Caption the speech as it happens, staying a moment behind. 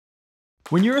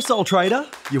When you're a sole trader,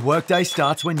 your workday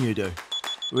starts when you do.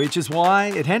 Which is why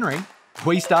at Henry,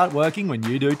 we start working when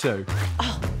you do too.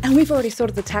 Oh, and we've already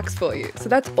sorted the tax for you, so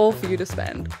that's all for you to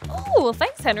spend. Oh, well,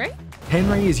 thanks, Henry.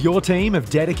 Henry is your team of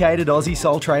dedicated Aussie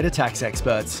sole trader tax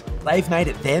experts. They've made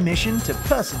it their mission to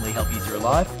personally help you through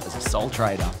life as a sole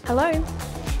trader. Hello.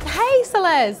 Hey,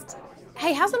 Celeste.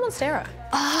 Hey, how's the Monstera?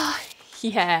 Oh,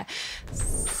 yeah.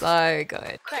 So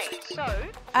good. Great, so?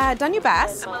 Done your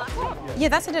BAS? Yeah,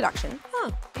 that's a deduction.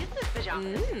 Oh, business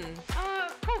pajamas?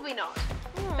 Probably not.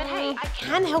 But hey, I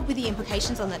can help with the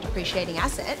implications on that depreciating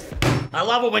asset. I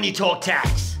love it when you talk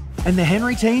tax. And the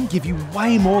Henry team give you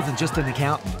way more than just an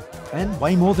accountant and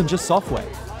way more than just software.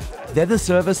 They're the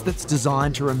service that's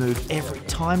designed to remove every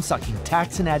time-sucking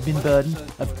tax and admin burden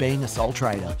of being a sole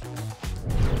trader.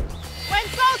 When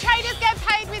sole traders get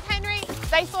paid with Henry,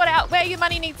 they sort out where your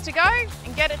money needs to go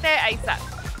and get it there ASAP.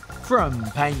 From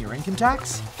paying your income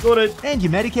tax, sorted, and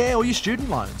your Medicare or your student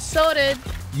loans. Sorted.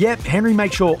 Yep, Henry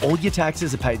makes sure all your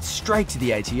taxes are paid straight to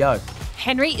the ATO.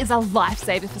 Henry is a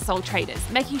lifesaver for sole traders,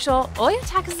 making sure all your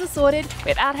taxes are sorted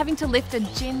without having to lift a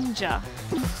ginger.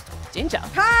 Ginger?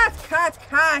 Cut!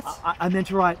 I meant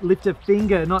to write lift a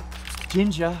finger, not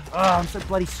ginger. Oh, I'm so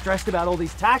bloody stressed about all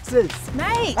these taxes.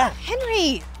 Mate,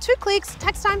 Henry, 2 clicks,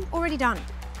 tax time already done.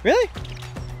 Really?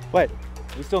 Wait,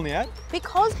 are we still in the ad?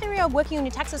 Because Henry are working on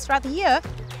your taxes throughout the year,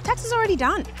 tax is already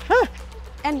done. Huh.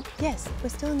 And yes, we're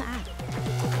still in the ad.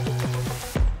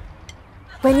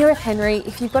 When you're with Henry,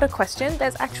 if you've got a question,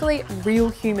 there's actually real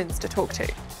humans to talk to.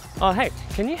 Oh, hey,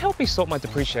 can you help me sort my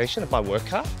depreciation of my work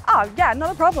car? Oh, yeah,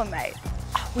 not a problem, mate.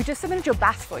 We just submitted your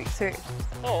BAS for you too.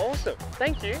 Oh, awesome.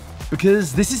 Thank you.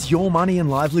 Because this is your money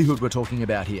and livelihood we're talking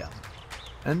about here.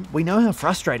 And we know how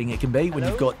frustrating it can be when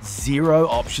you've got 0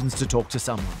 options to talk to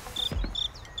someone.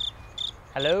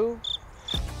 Hello?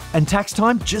 And tax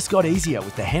time just got easier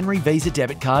with the Henry Visa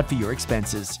debit card for your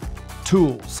expenses.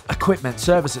 Tools, equipment,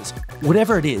 services,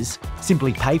 whatever it is,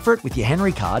 simply pay for it with your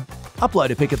Henry card, upload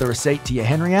a pic of the receipt to your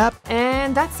Henry app,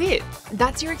 And that's it.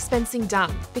 That's your expensing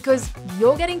done, because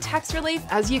you're getting tax relief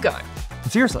as you go.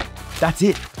 seriously, that's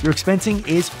it. Your expensing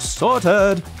is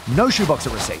sorted. No shoebox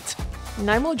of receipts.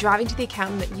 No more driving to the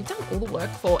accountant that you've done all the work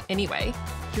for anyway.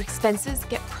 Your expenses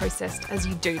get processed as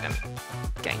you do them.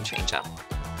 Game changer.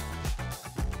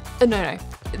 No.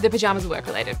 The pajamas are work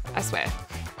related, I swear.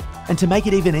 And to make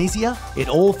it even easier, it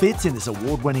all fits in this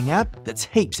award-winning app that's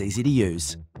heaps easy to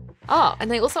use. Oh, and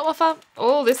they also offer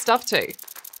all this stuff too.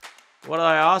 What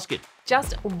are they asking?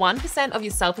 Just 1% of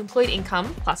your self-employed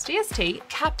income plus GST,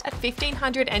 capped at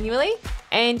 $1,500 annually,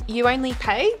 and you only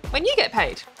pay when you get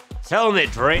paid. Tell them they're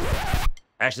dream.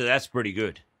 Actually, that's pretty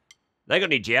good. They got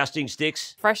any jousting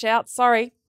sticks? Fresh out,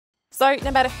 sorry. So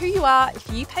no matter who you are,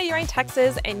 if you pay your own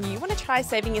taxes and you want to try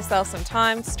saving yourself some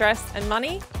time, stress and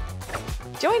money,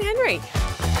 join Henry.